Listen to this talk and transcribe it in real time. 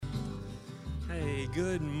Hey,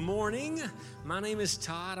 good morning. My name is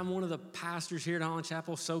Todd. I'm one of the pastors here at Holland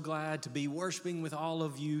Chapel. So glad to be worshiping with all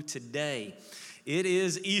of you today. It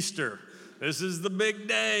is Easter. This is the big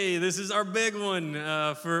day. This is our big one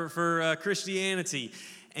for Christianity.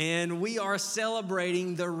 And we are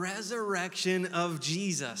celebrating the resurrection of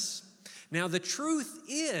Jesus. Now, the truth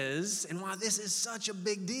is, and why this is such a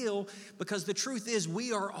big deal, because the truth is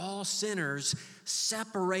we are all sinners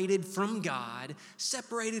separated from God,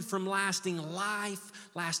 separated from lasting life,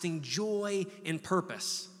 lasting joy, and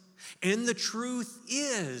purpose. And the truth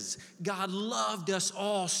is God loved us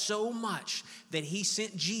all so much that He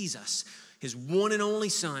sent Jesus, His one and only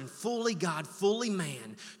Son, fully God, fully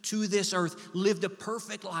man, to this earth, lived a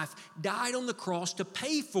perfect life, died on the cross to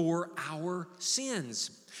pay for our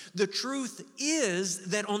sins. The truth is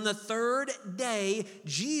that on the third day,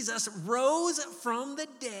 Jesus rose from the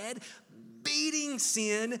dead, beating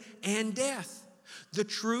sin and death. The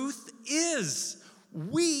truth is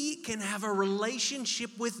we can have a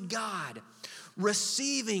relationship with God,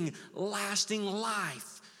 receiving lasting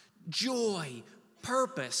life, joy,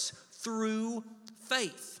 purpose through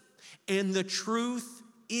faith. And the truth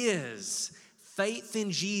is faith in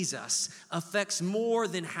Jesus affects more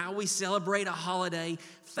than how we celebrate a holiday.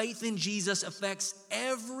 Faith in Jesus affects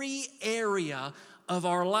every area of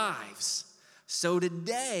our lives. So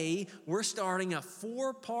today, we're starting a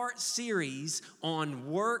 4-part series on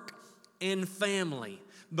work and family.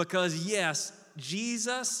 Because yes,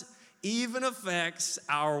 Jesus even affects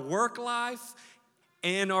our work life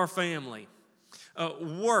and our family.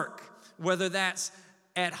 Work, whether that's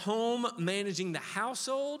at home managing the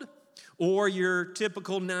household or your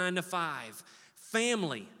typical 9 to 5.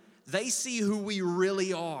 Family, they see who we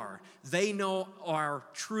really are. They know our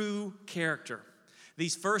true character.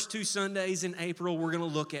 These first 2 Sundays in April, we're going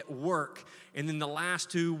to look at work. And then the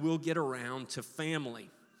last 2, we'll get around to family.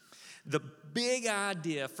 The big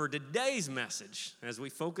idea for today's message, as we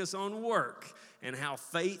focus on work and how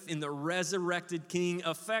faith in the resurrected King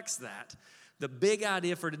affects that, the big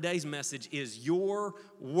idea for today's message is your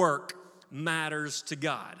work matters to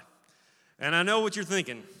God. And I know what you're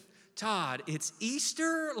thinking. Todd, it's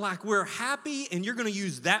Easter, like we're happy, and you're going to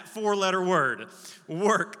use that 4-letter word,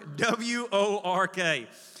 work, W-O-R-K.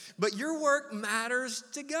 But your work matters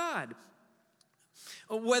to God.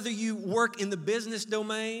 Whether you work in the business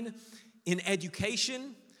domain, in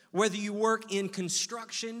education, whether you work in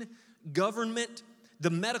construction, government, the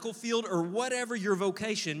medical field, or whatever your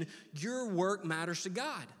vocation, your work matters to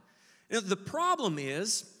God. Now, the problem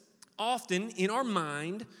is, often in our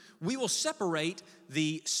mind, we will separate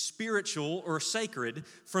the spiritual or sacred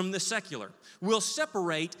from the secular. We'll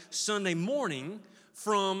separate Sunday morning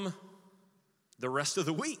from the rest of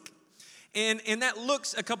the week. And that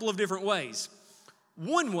looks a couple of different ways.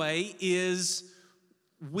 One way is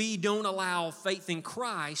we don't allow faith in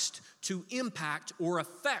Christ to impact or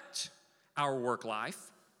affect our work life.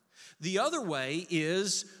 The other way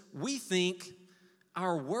is we think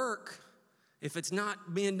our work, if it's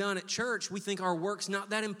not being done at church, we think our work's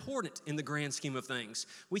not that important in the grand scheme of things.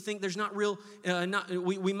 We think there's not real,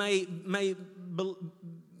 we may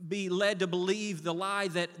be led to believe the lie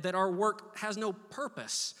that our work has no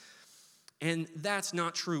purpose. And that's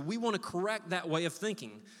not true. We want to correct that way of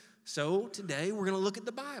thinking. So today we're going to look at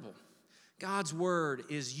the Bible. God's word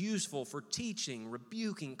is useful for teaching,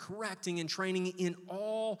 rebuking, correcting, and training in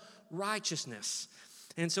all righteousness.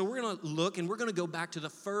 And so we're going to look, and we're going to go back to the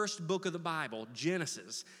first book of the Bible,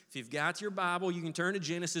 Genesis. If you've got your Bible, you can turn to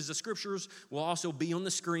Genesis. The scriptures will also be on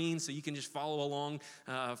the screen, so you can just follow along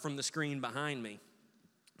from the screen behind me.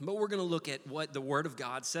 But we're going to look at what the Word of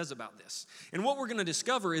God says about this. And what we're going to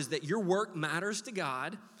discover is that your work matters to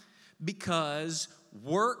God because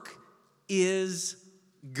work is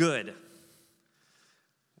good.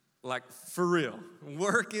 Like, for real,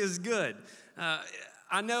 work is good.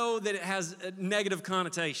 I know that it has a negative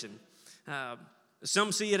connotation.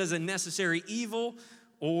 Some see it as a necessary evil,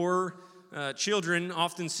 or children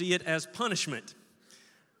often see it as punishment.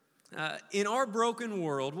 In our broken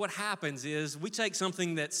world, what happens is we take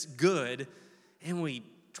something that's good and we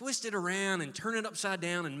twist it around and turn it upside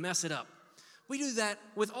down and mess it up. We do that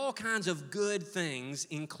with all kinds of good things,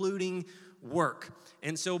 including work.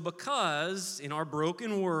 And so because in our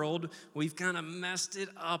broken world, we've kind of messed it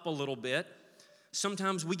up a little bit,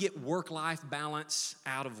 sometimes we get work-life balance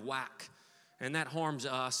out of whack, and that harms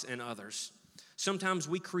us and others. Sometimes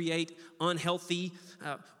we create unhealthy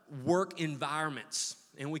work environments,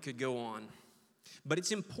 and we could go on. But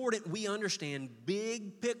it's important we understand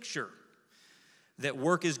big picture that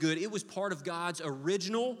work is good. It was part of God's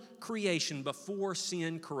original creation before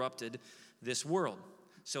sin corrupted this world.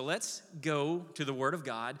 So let's go to the Word of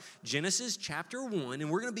God, Genesis chapter 1, and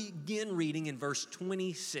we're going to begin reading in verse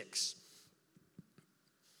 26.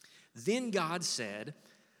 Then God said,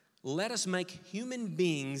 "Let us make human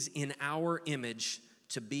beings in our image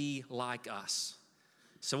to be like us."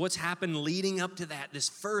 So what's happened leading up to that, this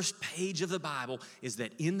first page of the Bible, is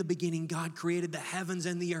that in the beginning, God created the heavens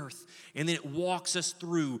and the earth, and then it walks us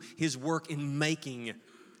through His work in making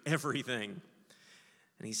everything.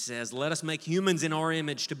 And He says, "Let us make humans in our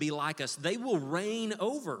image to be like us. They will reign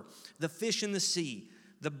over the fish in the sea,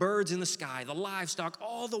 the birds in the sky, the livestock,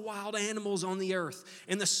 all the wild animals on the earth,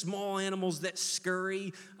 and the small animals that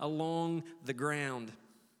scurry along the ground."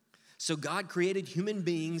 So God created human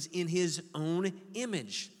beings in His own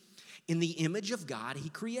image. In the image of God, He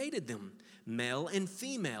created them. Male and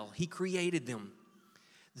female, He created them.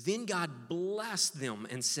 Then God blessed them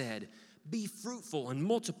and said, "Be fruitful and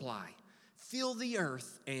multiply. Fill the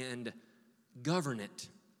earth and govern it.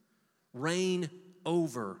 Reign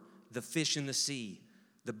over the fish in the sea,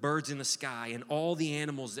 the birds in the sky, and all the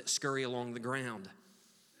animals that scurry along the ground."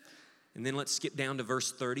 And then let's skip down to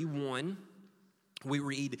verse 31. We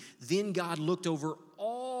read, "Then God looked over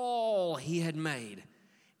all He had made,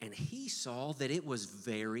 and He saw that it was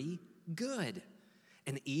very good.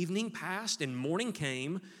 And evening passed and morning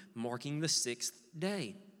came, marking the sixth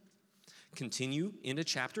day." Continue into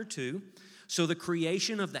chapter 2. "So the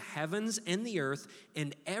creation of the heavens and the earth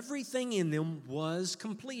and everything in them was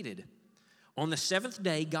completed. On the seventh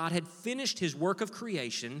day, God had finished His work of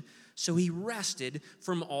creation, so He rested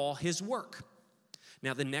from all His work."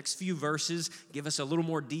 Now, the next few verses give us a little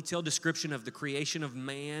more detailed description of the creation of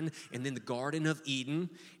man and then the Garden of Eden.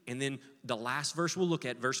 And then the last verse we'll look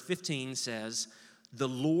at, verse 15, says, "The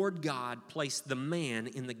Lord God placed the man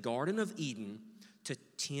in the Garden of Eden to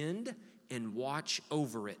tend and watch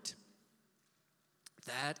over it."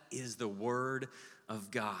 That is the Word of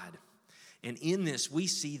God. And in this, we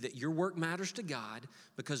see that your work matters to God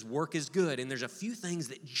because work is good. And there's a few things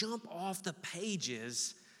that jump off the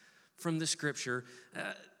pages from the Scripture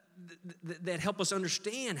that help us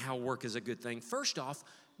understand how work is a good thing. First off,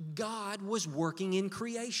 God was working in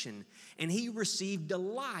creation, and He received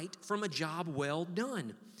delight from a job well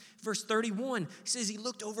done. Verse 31 says He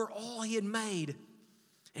looked over all He had made,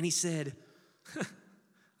 and He said,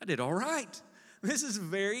 "I did all right. This is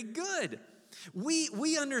very good."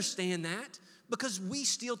 We understand that because we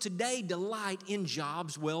still today delight in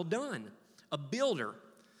jobs well done. A builder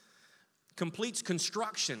completes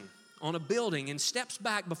construction on a building and steps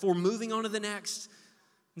back before moving on to the next.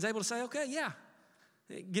 Is able to say, "Okay, yeah,"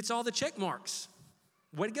 it gets all the check marks.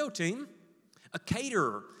 Way to go, team. A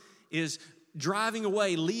caterer is driving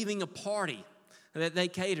away, leaving a party that they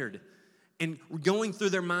catered, and going through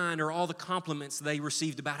their mind are all the compliments they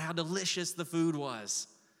received about how delicious the food was.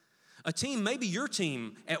 A team, maybe your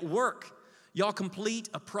team at work, y'all complete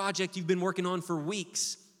a project you've been working on for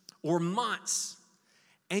weeks or months,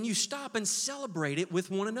 and you stop and celebrate it with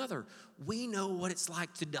one another. We know what it's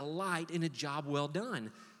like to delight in a job well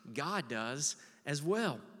done. God does as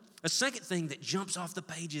well. A second thing that jumps off the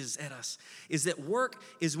pages at us is that work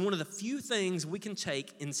is one of the few things we can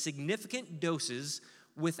take in significant doses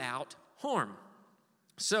without harm.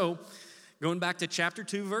 So, going back to chapter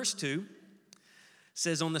 2, verse 2,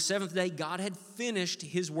 says, "On the seventh day, God had finished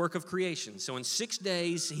His work of creation." So in 6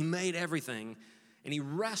 days, He made everything, and He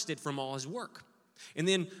rested from all His work. And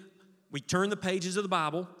then we turn the pages of the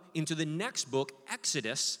Bible into the next book,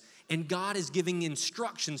 Exodus, and God is giving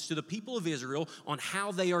instructions to the people of Israel on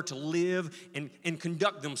how they are to live and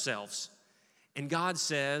conduct themselves. And God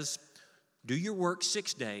says, "Do your work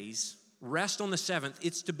 6 days, rest on the seventh.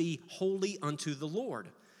 It's to be holy unto the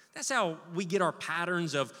Lord." That's how we get our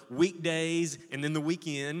patterns of weekdays and then the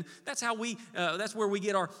weekend. That's how that's where we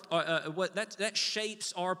get that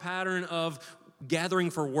shapes our pattern of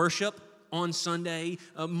gathering for worship on Sunday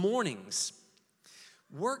mornings.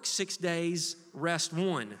 Work 6 days, rest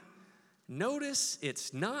 1. Notice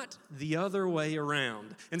it's not the other way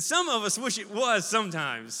around. And some of us wish it was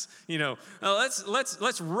sometimes.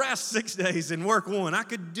 Let's rest 6 days and work 1. I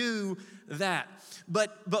could do that.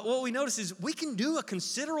 But what we notice is we can do a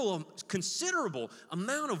considerable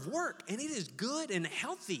amount of work, and it is good and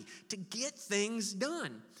healthy to get things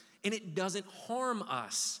done, and it doesn't harm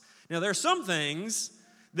us. Now, there are some things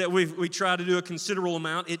that we try to do a considerable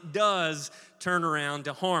amount. It does turn around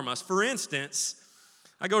to harm us. For instance,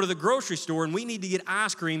 I go to the grocery store, and we need to get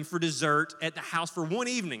ice cream for dessert at the house for one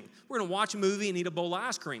evening. We're going to watch a movie and eat a bowl of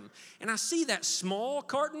ice cream. And I see that small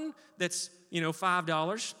carton that's,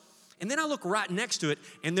 $5. And then I look right next to it,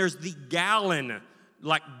 and there's the gallon,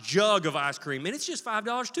 jug of ice cream, and it's just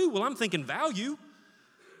 $5 too. Well, I'm thinking value.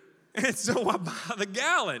 And so I buy the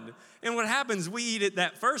gallon. And what happens, we eat it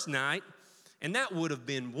that first night, and that would have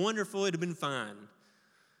been wonderful. It would have been fine.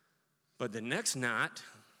 But the next night,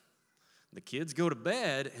 the kids go to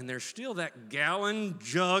bed, and there's still that gallon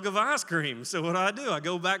jug of ice cream. So what do? I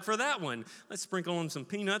go back for that one. Let's sprinkle on some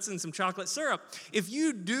peanuts and some chocolate syrup. If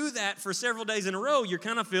you do that for several days in a row, you're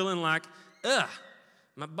kind of feeling like,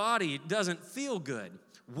 my body doesn't feel good.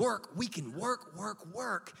 We can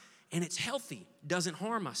work, and it's healthy, doesn't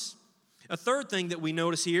harm us. A third thing that we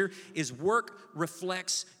notice here is work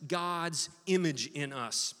reflects God's image in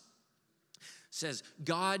us. It says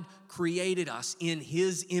God created us in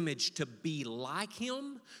His image to be like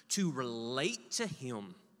Him, to relate to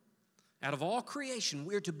Him. Out of all creation,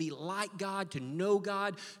 we're to be like God, to know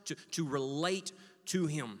God, to relate to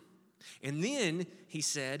Him. And then He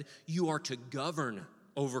said, you are to govern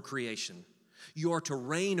over creation. You are to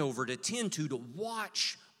reign over, to tend to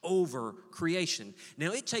watch over creation.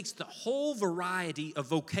 Now, it takes the whole variety of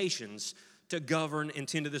vocations to govern and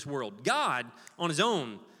tend to this world. God, on His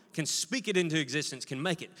own, can speak it into existence, can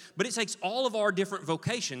make it. But it takes all of our different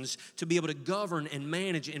vocations to be able to govern and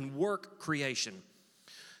manage and work creation.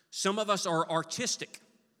 Some of us are artistic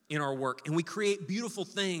in our work, and we create beautiful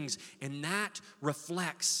things, and that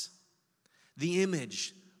reflects the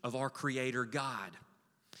image of our Creator God.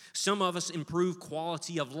 Some of us improve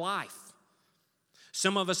quality of life.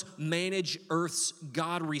 Some of us manage Earth's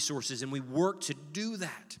God resources, and we work to do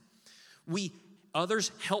that.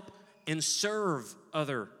 Others help and serve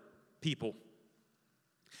other people.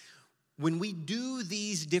 When we do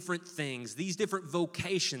these different things, these different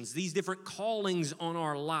vocations, these different callings on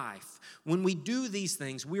our life, when we do these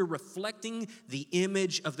things, we're reflecting the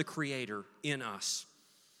image of the Creator in us.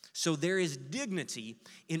 So there is dignity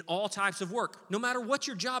in all types of work. No matter what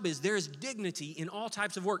your job is, there is dignity in all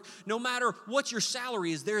types of work. No matter what your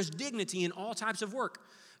salary is, there is dignity in all types of work.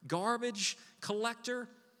 Garbage collector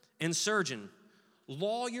and surgeon,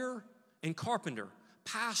 lawyer and carpenter,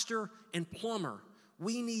 pastor and plumber.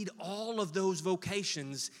 We need all of those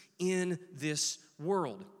vocations in this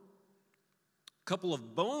world. A couple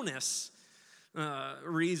of bonus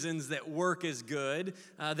reasons that work is good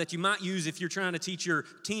that you might use if you're trying to teach your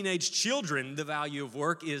teenage children the value of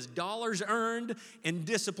work is dollars earned and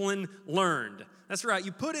discipline learned. That's right.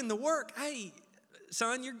 You put in the work. Hey,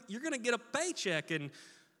 son, you're going to get a paycheck, and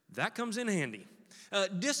that comes in handy.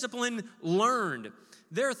 Discipline learned.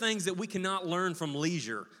 There are things that we cannot learn from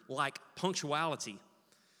leisure, like punctuality,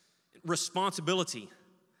 responsibility,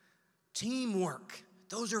 teamwork.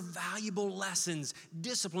 Those are valuable lessons,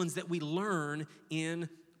 disciplines that we learn in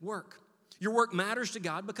work. Your work matters to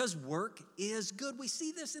God because work is good. We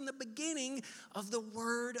see this in the beginning of the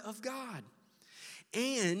Word of God.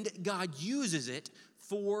 And God uses it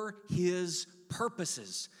for His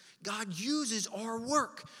purposes. God uses our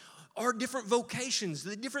work, our different vocations,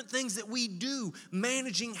 the different things that we do,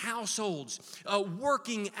 managing households,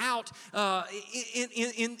 working out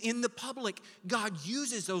in the public. God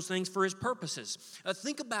uses those things for His purposes.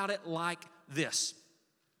 Think about it like this.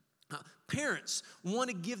 Parents want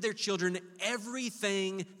to give their children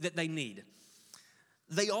everything that they need.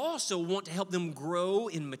 They also want to help them grow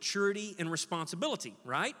in maturity and responsibility,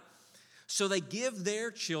 right? So they give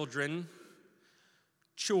their children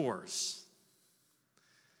chores.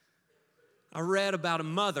 I read about a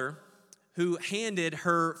mother who handed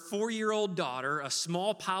her 4-year-old daughter a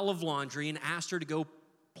small pile of laundry and asked her to go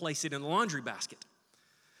place it in the laundry basket.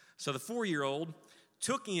 So the 4-year-old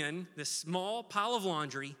took in this small pile of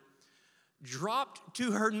laundry, dropped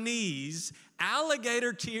to her knees,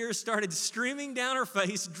 alligator tears started streaming down her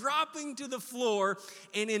face, dropping to the floor,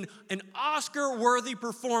 and in an Oscar-worthy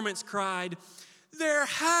performance cried, "There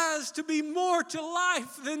has to be more to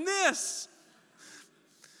life than this."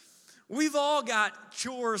 We've all got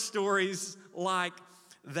chore stories like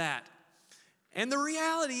that. And the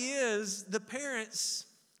reality is, the parents,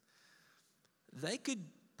 they could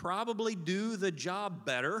probably do the job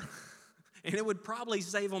better, and it would probably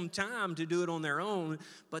save them time to do it on their own,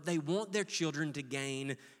 but they want their children to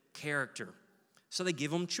gain character. So they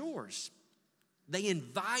give them chores. They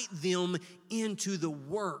invite them into the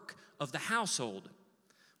work of the household.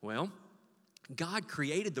 Well, God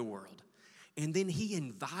created the world. And then He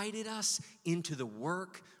invited us into the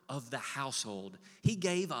work of the household. He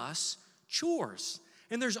gave us chores.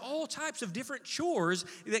 And there's all types of different chores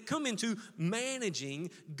that come into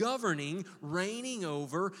managing, governing, reigning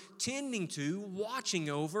over, tending to, watching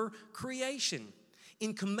over creation.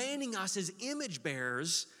 In commanding us as image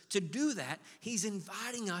bearers to do that, He's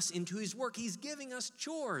inviting us into His work. He's giving us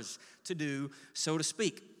chores to do, so to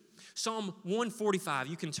speak. Psalm 145,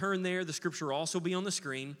 you can turn there. The scripture will also be on the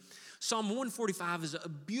screen. Psalm 145 is a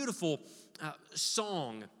beautiful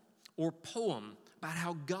song or poem about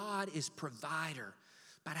how God is provider,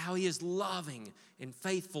 about how he is loving and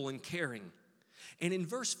faithful and caring. And in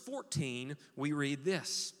verse 14, we read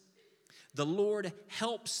this: "The Lord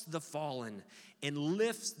helps the fallen and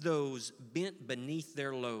lifts those bent beneath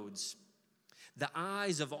their loads. The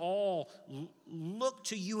eyes of all look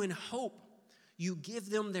to you in hope. You give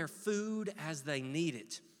them their food as they need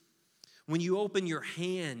it. When you open your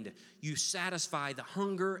hand, you satisfy the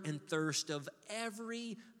hunger and thirst of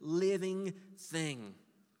every living thing."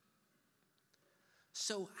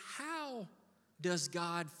 So how does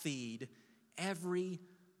God feed every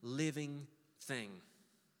living thing?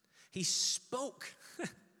 He spoke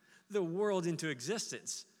the world into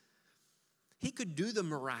existence. He could do the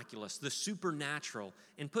miraculous, the supernatural,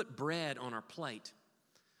 and put bread on our plate.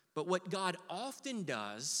 But what God often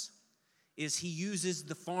does is he uses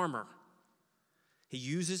the farmer. He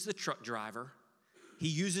uses the truck driver. He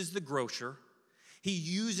uses the grocer. He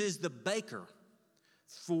uses the baker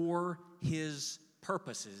for his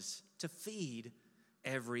purposes to feed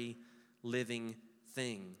every living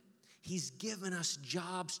thing. He's given us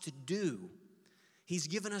jobs to do. He's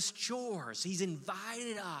given us chores. He's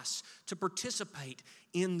invited us to participate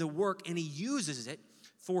in the work, and he uses it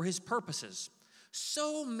for his purposes.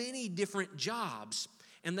 So many different jobs,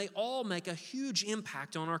 and they all make a huge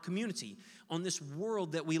impact on our community, on this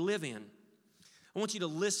world that we live in. I want you to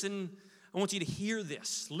listen. I want you to hear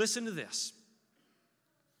this. Listen to this.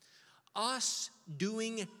 Us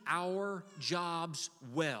doing our jobs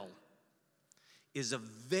well is a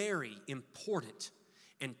very important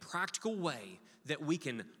and practical way that we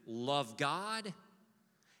can love God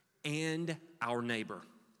and our neighbor.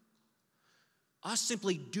 Us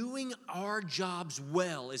simply doing our jobs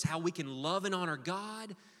well is how we can love and honor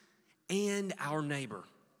God and our neighbor.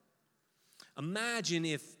 Imagine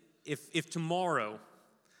if tomorrow,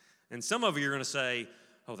 and some of you are going to say,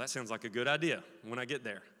 "Oh, that sounds like a good idea," when I get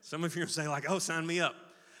there. Some of you are going to say, like, "Oh, sign me up."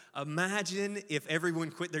 Imagine if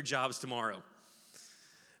everyone quit their jobs tomorrow.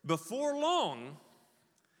 Before long,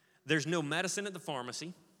 there's no medicine at the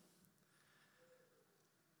pharmacy.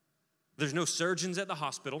 There's no surgeons at the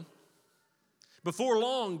hospital. Before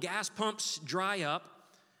long, gas pumps dry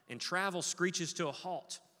up and travel screeches to a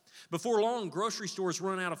halt. Before long, grocery stores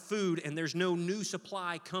run out of food and there's no new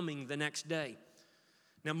supply coming the next day.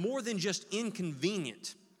 Now, more than just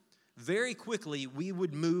inconvenient, very quickly we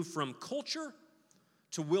would move from culture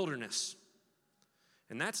to wilderness.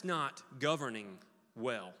 And that's not governing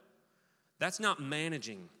well. That's not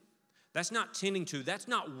managing. That's not tending to. That's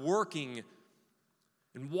not working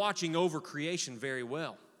and watching over creation very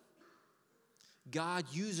well. God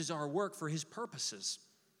uses our work for his purposes.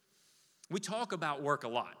 We talk about work a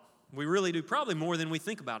lot. We really do, probably more than we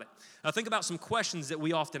think about it. Think about some questions that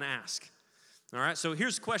we often ask. All right, so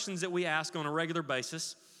here's questions that we ask on a regular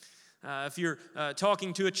basis. If you're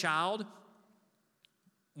talking to a child,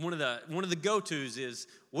 one of the go-tos is,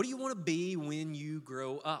 what do you want to be when you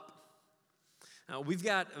grow up? We've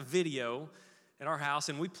got a video at our house,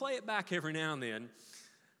 and we play it back every now and then,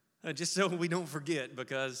 just so we don't forget,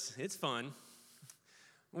 because it's fun.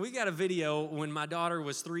 We got a video when my daughter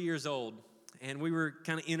was 3 years old, and we were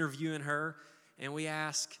kind of interviewing her, and we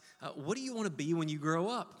asked, what do you want to be when you grow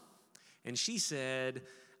up? And she said,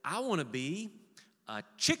 I want to be a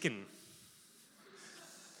chicken.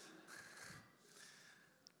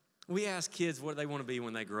 We ask kids what they want to be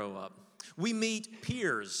when they grow up. We meet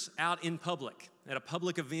peers out in public, at a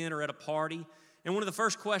public event or at a party, and one of the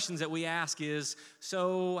first questions that we ask is,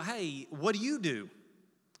 so, hey, what do you do?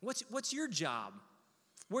 What's your job?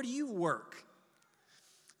 Where do you work?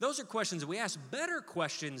 Those are questions that we ask. Better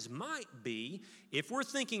questions might be, if we're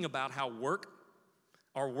thinking about how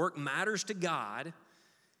our work matters to God,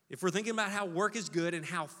 if we're thinking about how work is good and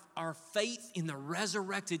how our faith in the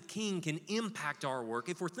resurrected King can impact our work,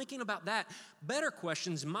 if we're thinking about that, better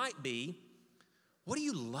questions might be, what do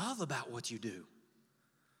you love about what you do?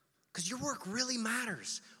 Because your work really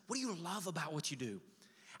matters. What do you love about what you do?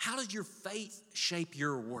 How does your faith shape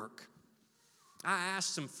your work? I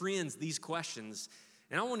asked some friends these questions,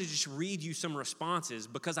 and I want to just read you some responses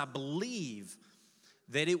because I believe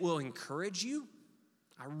that it will encourage you.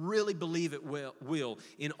 I really believe it will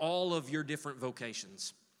in all of your different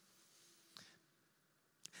vocations.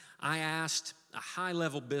 I asked a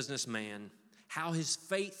high-level businessman how his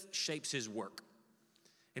faith shapes his work.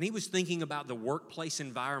 And he was thinking about the workplace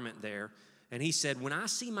environment there, and he said, when I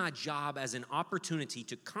see my job as an opportunity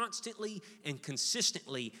to constantly and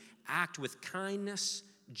consistently act with kindness,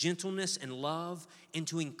 gentleness, and love, and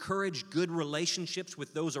to encourage good relationships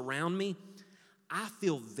with those around me, I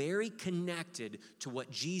feel very connected to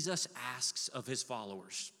what Jesus asks of his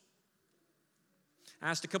followers. I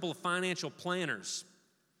asked a couple of financial planners,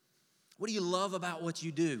 what do you love about what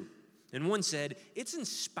you do? And one said, it's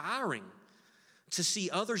inspiring to see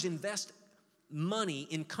others invest money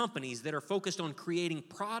in companies that are focused on creating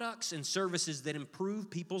products and services that improve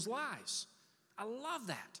people's lives. I love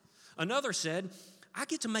that. Another said, I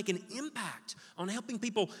get to make an impact on helping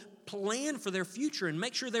people plan for their future and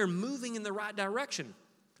make sure they're moving in the right direction.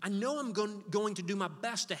 I know I'm going to do my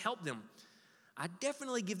best to help them. I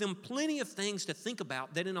definitely give them plenty of things to think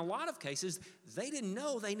about that in a lot of cases they didn't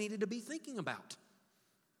know they needed to be thinking about.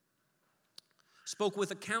 Spoke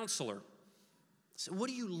with a counselor. Said, what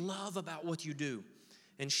do you love about what you do?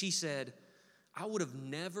 And she said, I would have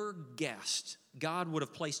never guessed God would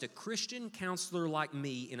have placed a Christian counselor like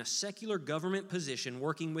me in a secular government position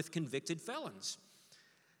working with convicted felons.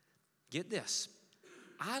 Get this.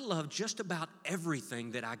 I love just about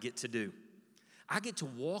everything that I get to do. I get to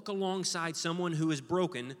walk alongside someone who is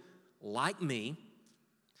broken like me,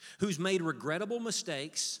 who's made regrettable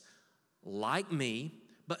mistakes like me,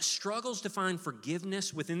 but struggles to find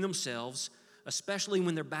forgiveness within themselves, especially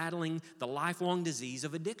when they're battling the lifelong disease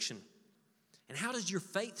of addiction. And how does your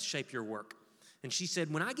faith shape your work? And she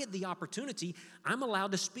said, when I get the opportunity, I'm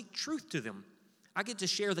allowed to speak truth to them. I get to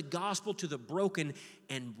share the gospel to the broken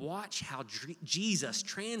and watch how Jesus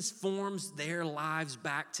transforms their lives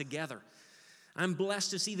back together. I'm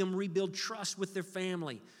blessed to see them rebuild trust with their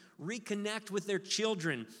family, reconnect with their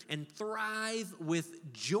children, and thrive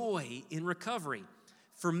with joy in recovery.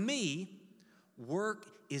 For me, work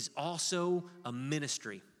is also a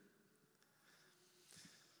ministry.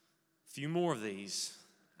 A few more of these.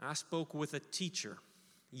 I spoke with a teacher.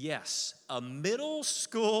 Yes, a middle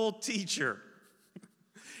school teacher.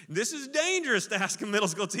 This is dangerous to ask a middle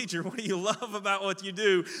school teacher, what do you love about what you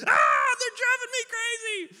do? They're driving me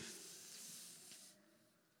crazy.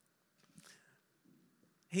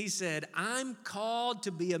 He said, I'm called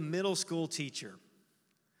to be a middle school teacher.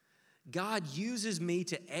 God uses me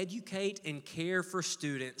to educate and care for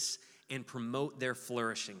students and promote their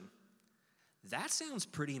flourishing. That sounds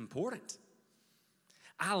pretty important.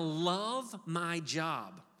 I love my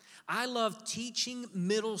job. I love teaching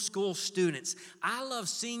middle school students. I love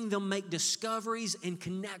seeing them make discoveries and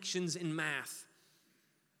connections in math.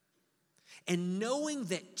 And knowing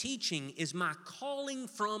that teaching is my calling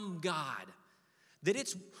from God, that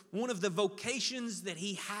it's one of the vocations that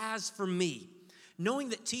He has for me, knowing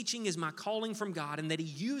that teaching is my calling from God and that He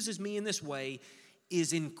uses me in this way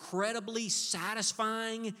is incredibly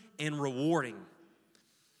satisfying and rewarding.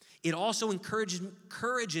 It also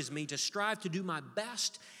encourages me to strive to do my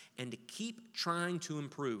best and to keep trying to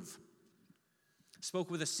improve. I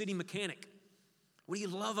spoke with a city mechanic. What do you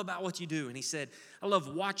love about what you do? And he said, I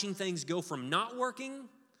love watching things go from not working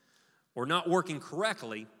or not working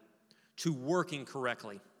correctly to working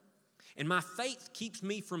correctly. And my faith keeps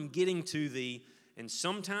me from getting to and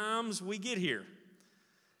sometimes we get here.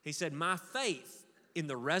 He said, my faith in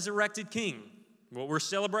the resurrected King, what we're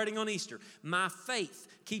celebrating on Easter, my faith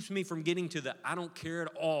keeps me from getting to the I don't care at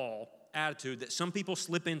all attitude that some people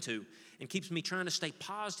slip into and keeps me trying to stay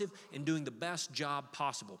positive and doing the best job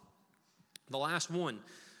possible. The last one,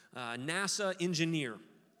 NASA engineer,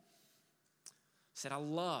 said, I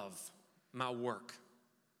love my work,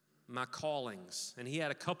 my callings. And he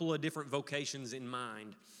had a couple of different vocations in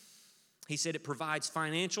mind. He said it provides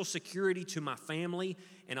financial security to my family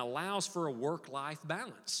and allows for a work-life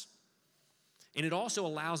balance. And it also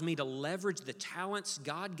allows me to leverage the talents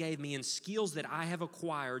God gave me and skills that I have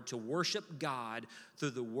acquired to worship God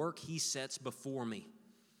through the work He sets before me.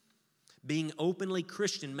 Being openly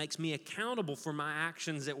Christian makes me accountable for my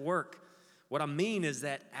actions at work. What I mean is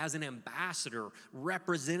that as an ambassador,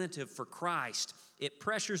 representative for Christ, it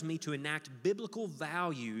pressures me to enact biblical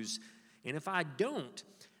values, and if I don't,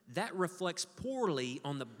 that reflects poorly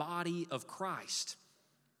on the body of Christ.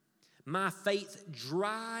 My faith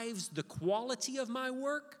drives the quality of my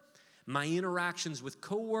work, my interactions with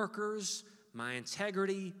coworkers, my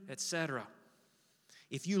integrity, etc.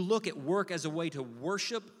 If you look at work as a way to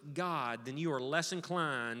worship God, then you are less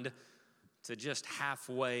inclined to just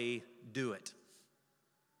halfway do it.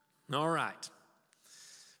 All right,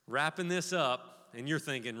 wrapping this up, and you're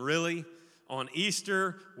thinking, really? On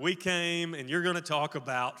Easter, we came and you're going to talk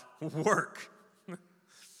about work.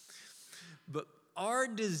 But our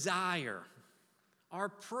desire, our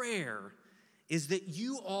prayer is that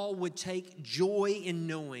you all would take joy in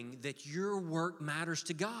knowing that your work matters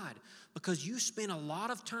to God because you spend a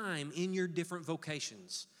lot of time in your different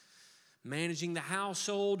vocations. Managing the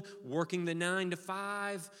household, working the 9 to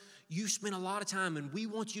 5, you spend a lot of time, and we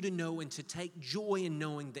want you to know and to take joy in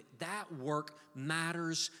knowing that that work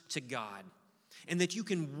matters to God and that you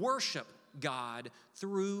can worship God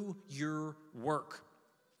through your work.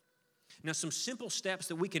 Now, some simple steps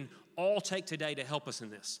that we can all take today to help us in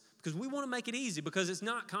this, because we want to make it easy because it's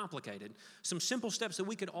not complicated. Some simple steps that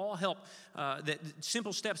we could all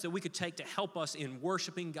simple steps that we could take to help us in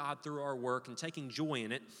worshiping God through our work and taking joy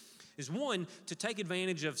in it is, one, to take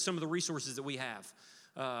advantage of some of the resources that we have.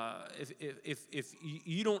 If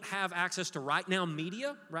you don't have access to Right Now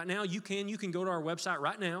Media, right now you can go to our website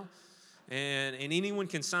right now, and anyone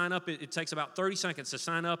can sign up. It takes about 30 seconds to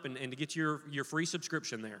sign up and to get your free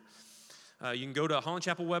subscription there. You can go to Holland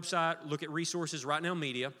Chapel website, look at resources, Right Now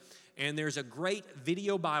Media, and there's a great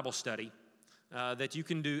video Bible study that you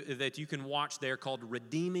can watch there called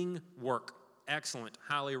Redeeming Work. Excellent,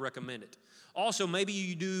 highly recommend it. Also, maybe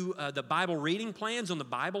you do the Bible reading plans on the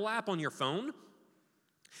Bible app on your phone.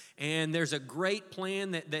 And there's a great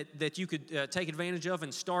plan that you could take advantage of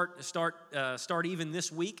and start even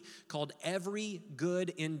this week called Every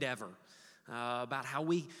Good Endeavor, about how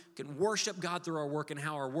we can worship God through our work and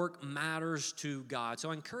how our work matters to God. So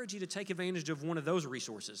I encourage you to take advantage of one of those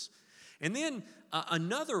resources. And then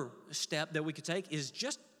another step that we could take is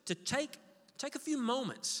just to take a few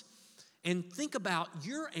moments and think about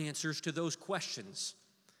your answers to those questions.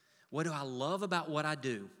 What do I love about what I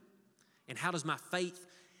do? And how does my faith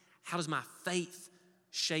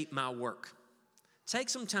shape my work? Take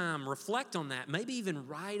some time, reflect on that, maybe even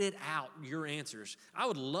write it out, your answers. I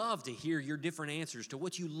would love to hear your different answers to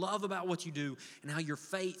what you love about what you do and how your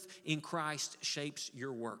faith in Christ shapes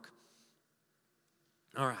your work.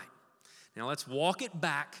 All right, now let's walk it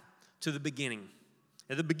back to the beginning.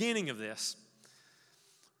 At the beginning of this,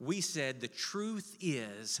 we said the truth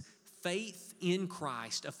is faith in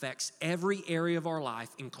Christ affects every area of our life,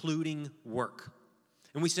 including work.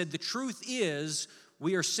 And we said the truth is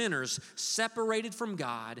we are sinners separated from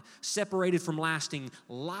God, separated from lasting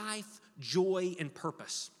life, joy, and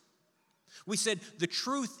purpose. We said the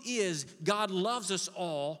truth is God loves us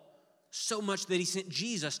all so much that He sent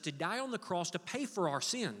Jesus to die on the cross to pay for our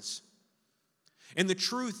sins. And the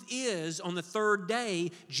truth is, on the third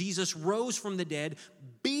day, Jesus rose from the dead,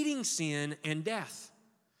 beating sin and death.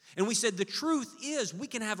 And we said the truth is we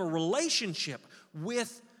can have a relationship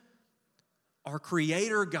with our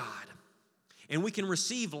Creator God, and we can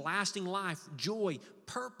receive lasting life, joy,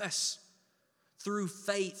 purpose through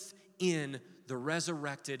faith in the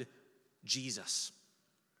resurrected Jesus.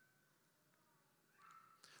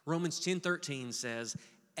 Romans 10:13 says,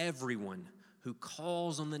 everyone who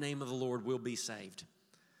calls on the name of the Lord will be saved.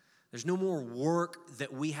 There's no more work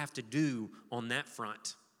that we have to do on that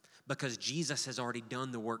front because Jesus has already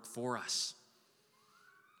done the work for us.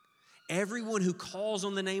 Everyone who calls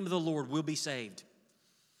on the name of the Lord will be saved.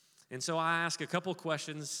 And so I ask a couple of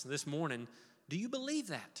questions this morning. Do you believe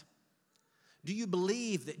that? Do you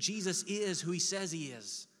believe that Jesus is who He says He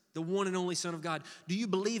is, the one and only Son of God? Do you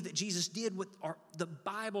believe that Jesus did what the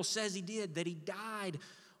Bible says He did, that He died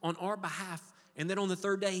on our behalf, and that on the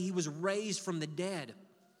third day He was raised from the dead?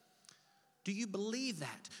 Do you believe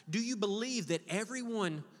that? Do you believe that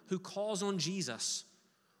everyone who calls on Jesus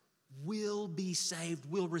will be saved,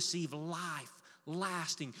 will receive life,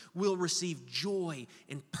 lasting, will receive joy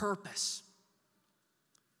and purpose?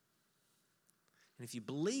 And if you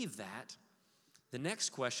believe that, the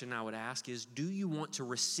next question I would ask is, do you want to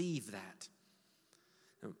receive that?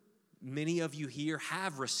 Now, many of you here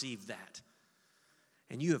have received that.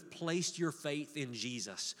 And you have placed your faith in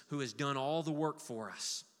Jesus, who has done all the work for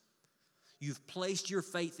us. You've placed your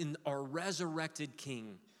faith in our resurrected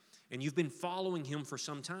King, and you've been following Him for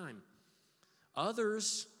some time.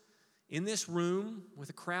 Others in this room, with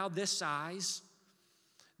a crowd this size,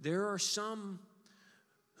 there are some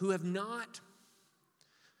who have not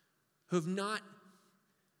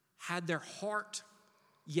had their heart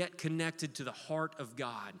yet connected to the heart of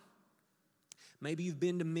God. Maybe you've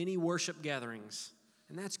been to many worship gatherings,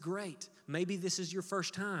 and that's great. Maybe this is your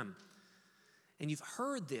first time, and you've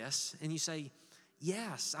heard this, and you say,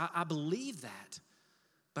 yes, I believe that,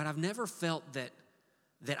 but I've never felt that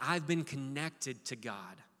I've been connected to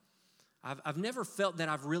God. I've never felt that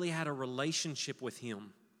I've really had a relationship with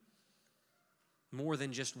Him more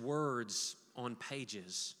than just words on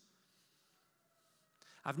pages.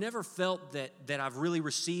 I've never felt that I've really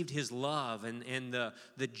received His love and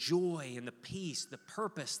the joy and the peace, the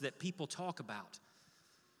purpose that people talk about.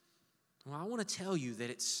 Well, I want to tell you that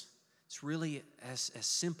it's really as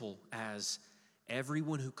simple as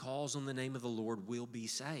everyone who calls on the name of the Lord will be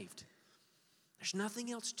saved. There's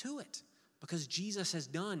nothing else to it because Jesus has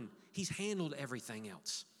done. He's handled everything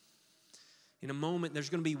else. In a moment, there's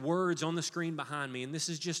going to be words on the screen behind me, and this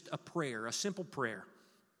is just a prayer, a simple prayer.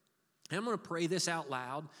 And I'm going to pray this out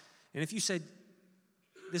loud. And if you said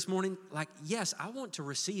this morning, like, yes, I want to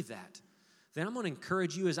receive that, then I'm going to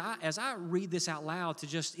encourage you as I read this out loud to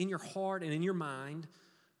just in your heart and in your mind,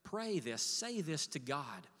 pray this, say this to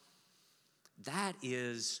God. That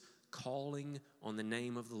is calling on the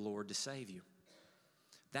name of the Lord to save you.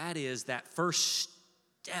 That is that first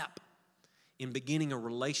step in beginning a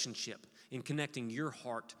relationship, in connecting your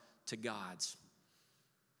heart to God's.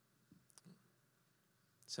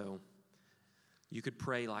 So you could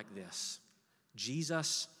pray like this: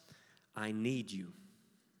 Jesus, I need you.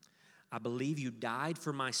 I believe you died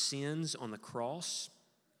for my sins on the cross.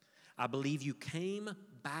 I believe you came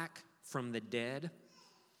back from the dead.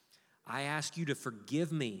 I ask you to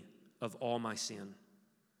forgive me of all my sin.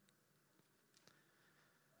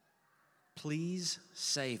 Please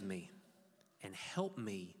save me and help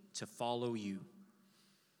me to follow you.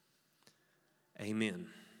 Amen.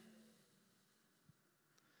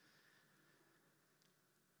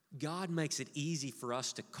 God makes it easy for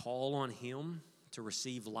us to call on Him to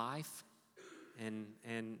receive life. And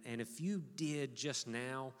if you did just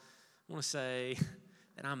now, I want to say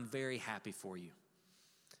that I'm very happy for you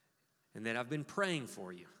and that I've been praying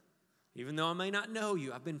for you. Even though I may not know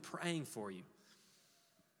you, I've been praying for you,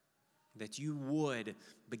 that you would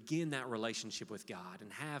begin that relationship with God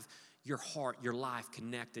and have your heart, your life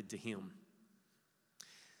connected to Him.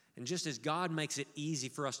 And just as God makes it easy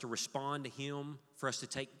for us to respond to Him, for us to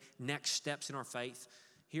take next steps in our faith,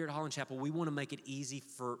 here at Holland Chapel, we want to make it easy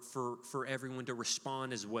for everyone to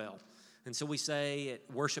respond as well. And so we say at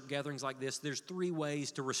worship gatherings like this, there's 3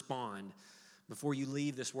 ways to respond before you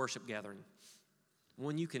leave this worship gathering.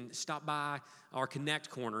 One, you can stop by our Connect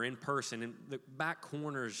Corner in person in the back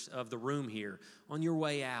corners of the room here on your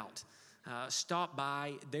way out. Stop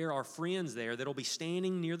by. There are friends there that will be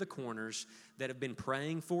standing near the corners that have been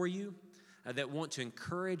praying for you, that want to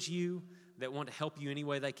encourage you, that want to help you any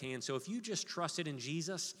way they can. So if you just trusted in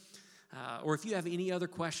Jesus, or if you have any other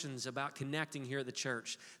questions about connecting here at the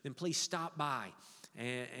church, then please stop by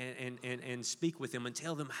and speak with them and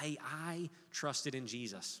tell them, hey, I trusted in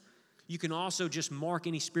Jesus. You can also just mark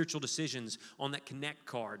any spiritual decisions on that Connect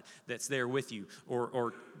card that's there with you,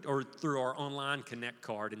 or through our online Connect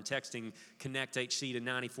card and texting Connect HC to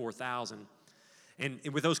 94,000. And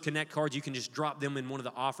with those Connect cards, you can just drop them in one of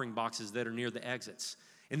the offering boxes that are near the exits.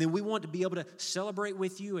 And then we want to be able to celebrate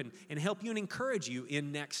with you and help you and encourage you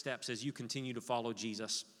in next steps as you continue to follow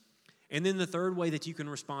Jesus. And then the third way that you can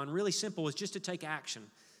respond, really simple, is just to take action.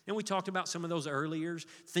 And we talked about some of those earlier,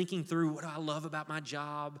 thinking through, what do I love about my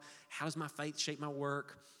job? How does my faith shape my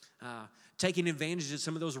work? Taking advantage of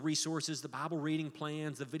some of those resources, the Bible reading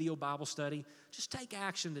plans, the video Bible study. Just take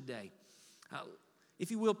action today. If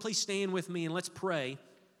you will, please stand with me and let's pray.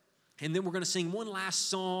 And then we're going to sing one last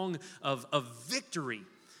song of victory.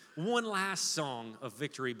 One last song of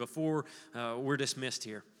victory before we're dismissed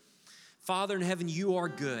here. Father in heaven, you are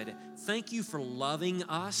good. Thank you for loving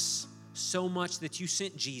us so much that you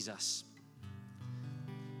sent Jesus,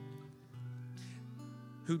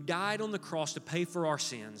 who died on the cross to pay for our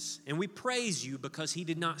sins. And we praise you because he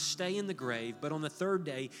did not stay in the grave, but on the third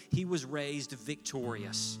day, he was raised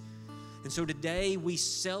victorious. And so today we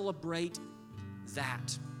celebrate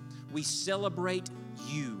that. We celebrate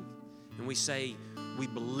you. And we say, we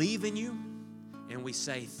believe in you. And we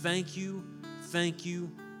say, thank you, thank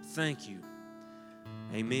you, thank you.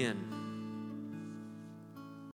 Amen.